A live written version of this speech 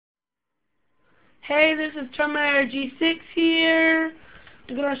Hey, this is Terminator G6 here.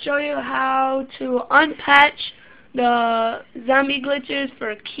 I'm going to show you how to unpatch the zombie glitches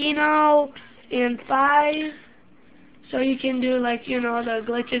for Kino and 5. So you can do the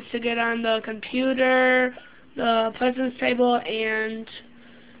glitches to get on the computer, the president's table, and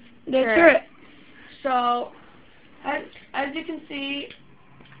the turret. So, as you can see,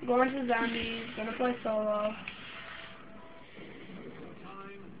 going to zombies, going to play solo.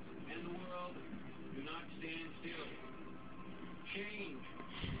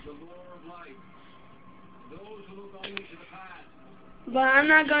 But I'm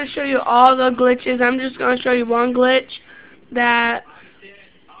not going to show you all the glitches. I'm just going to show you one glitch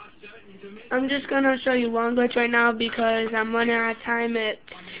right now because I'm running out of time.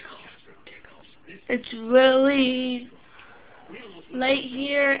 It's really late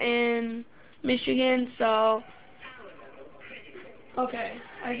here in Michigan, so okay,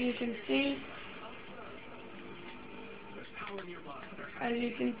 as you can see,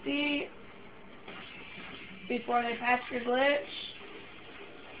 before they patch your glitch,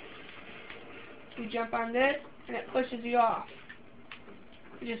 you jump on this and it pushes you off.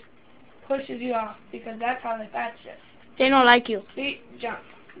 It just pushes you off because that's how they patch it. They don't like you. See? Jump.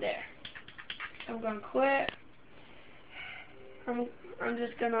 There. I'm going to quit. I'm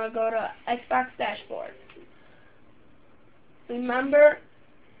just going to go to Xbox dashboard. Remember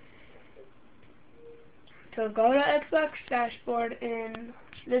to go to Xbox dashboard, and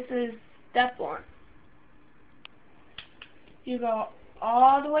this is step 1. You go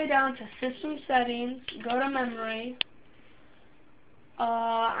all the way down to system settings, go to memory.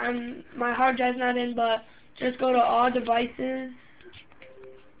 My hard drive's not in, but just go to all devices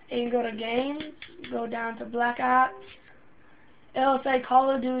and go to games, go down to Black Ops. It'll say Call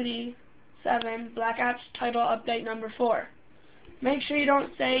of Duty 7 Black Ops title update number 4. Make sure you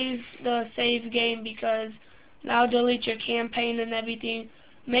don't save the save game because that'll delete your campaign and everything.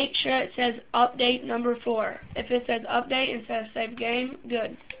 Make sure it says update number 4. If it says update instead of save game,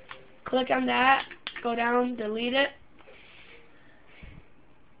 good. Click on that, go down, delete it.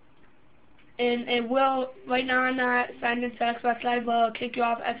 And it will, right now I'm not signed into Xbox Live, but it'll kick you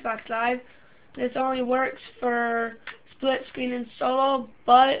off Xbox Live. This only works for split screen and solo,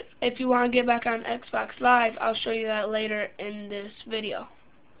 but if you want to get back on Xbox Live, I'll show you that later in this video.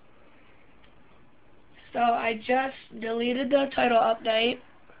 So I just deleted the title update.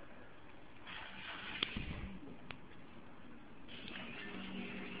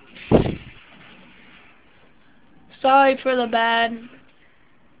 Sorry for the bad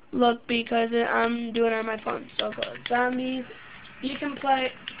look because I'm doing it on my phone. So go zombies. You can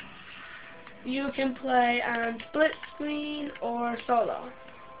play on split screen or solo.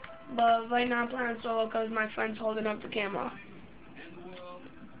 But right now I'm playing solo because my friend's holding up the camera. And the world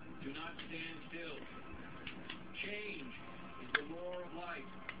do not stand still. Change is the law of life.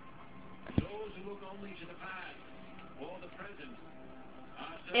 Those who look only to the past or the present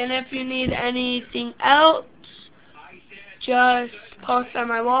are And if you need anything else, just post on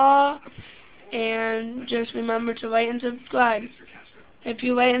my wall, and just remember to like and subscribe. If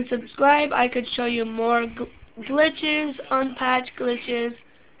you like and subscribe, I could show you more glitches, unpatched glitches,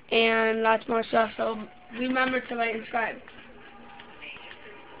 and lots more stuff, so remember to like and subscribe.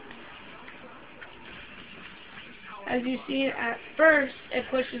 As you see, at first, it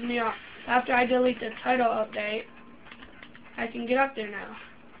pushes me off. After I delete the title update, I can get up there now.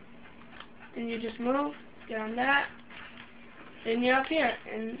 And you just move, get on that, then you're up here,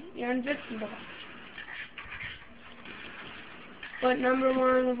 and you're invincible. But number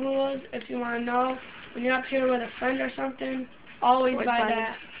one of the rules, if you want to know, when you're up here with a friend or something, always buy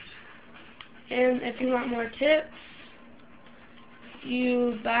that. And if you want more tips,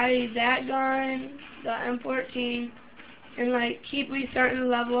 you buy that gun, the M14, and keep restarting the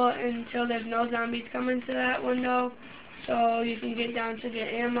level until there's no zombies coming to that window, so you can get down to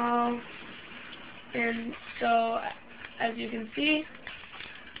get ammo. And so, as you can see,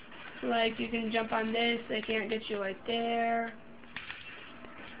 you can jump on this, they can't get you right there.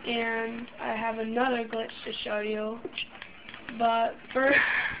 And I have another glitch to show you, but first,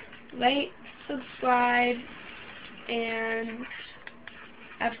 like, subscribe, and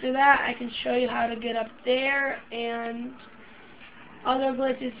after that I can show you how to get up there and other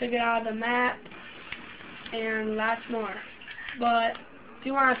glitches to get out of the map and lots more. But if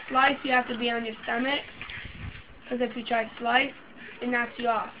you want to slice, you have to be on your stomach, because if you try to slice, it knocks you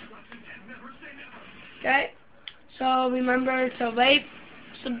off. Okay? So remember to like,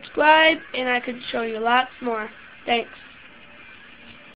 subscribe, and I could show you lots more. Thanks.